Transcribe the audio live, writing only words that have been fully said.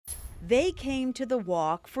They came to the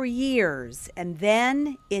walk for years, and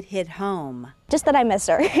then it hit home. Just that I miss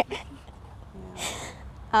her.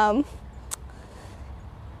 I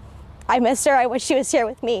miss her. I wish she was here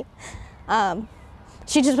with me.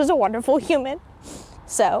 She just was a wonderful human,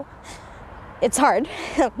 so it's hard.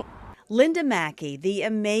 Linda Mackey, the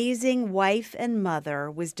amazing wife and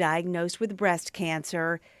mother, was diagnosed with breast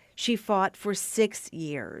cancer. She fought for 6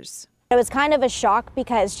 years. It was kind of a shock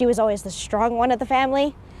because she was always the strong one of the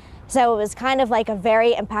family. So it was kind of like a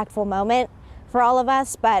very impactful moment for all of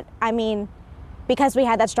us. But I mean, because we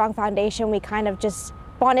had that strong foundation, we kind of just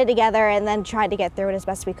bonded together and then tried to get through it as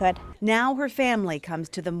best we could. Now her family comes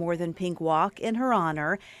to the More Than Pink Walk in her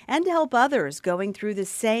honor and to help others going through the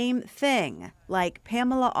same thing, like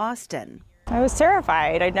Pamela Austin. I was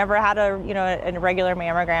terrified. I'd never had a regular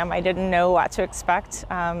mammogram. I didn't know what to expect.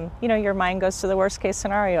 Your mind goes to the worst case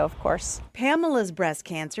scenario, of course. Pamela's breast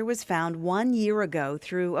cancer was found 1 year ago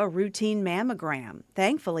through a routine mammogram.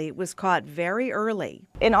 Thankfully, it was caught very early.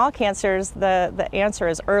 In all cancers, the answer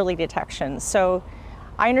is early detection. So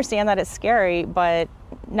I understand that it's scary, but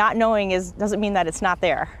not knowing doesn't mean that it's not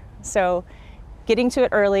there. So getting to it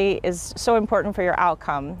early is so important for your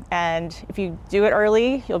outcome. And if you do it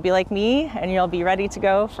early, you'll be like me and you'll be ready to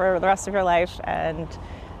go for the rest of your life, and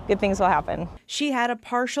good things will happen. She had a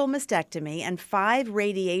partial mastectomy and 5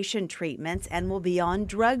 radiation treatments and will be on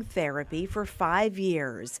drug therapy for 5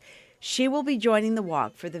 years. She will be joining the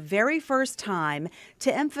walk for the very first time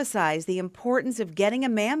to emphasize the importance of getting a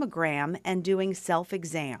mammogram and doing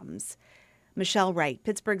self-exams. Michelle Wright,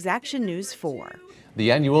 Pittsburgh's Action News 4.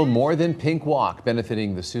 The annual More Than Pink Walk,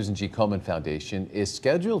 benefiting the Susan G. Komen Foundation, is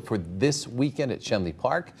scheduled for this weekend at Schenley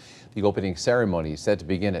Park. The opening ceremony is set to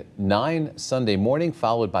begin at 9 Sunday morning,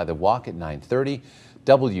 followed by the walk at 9:30.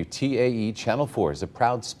 WTAE Channel 4 is a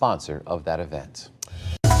proud sponsor of that event.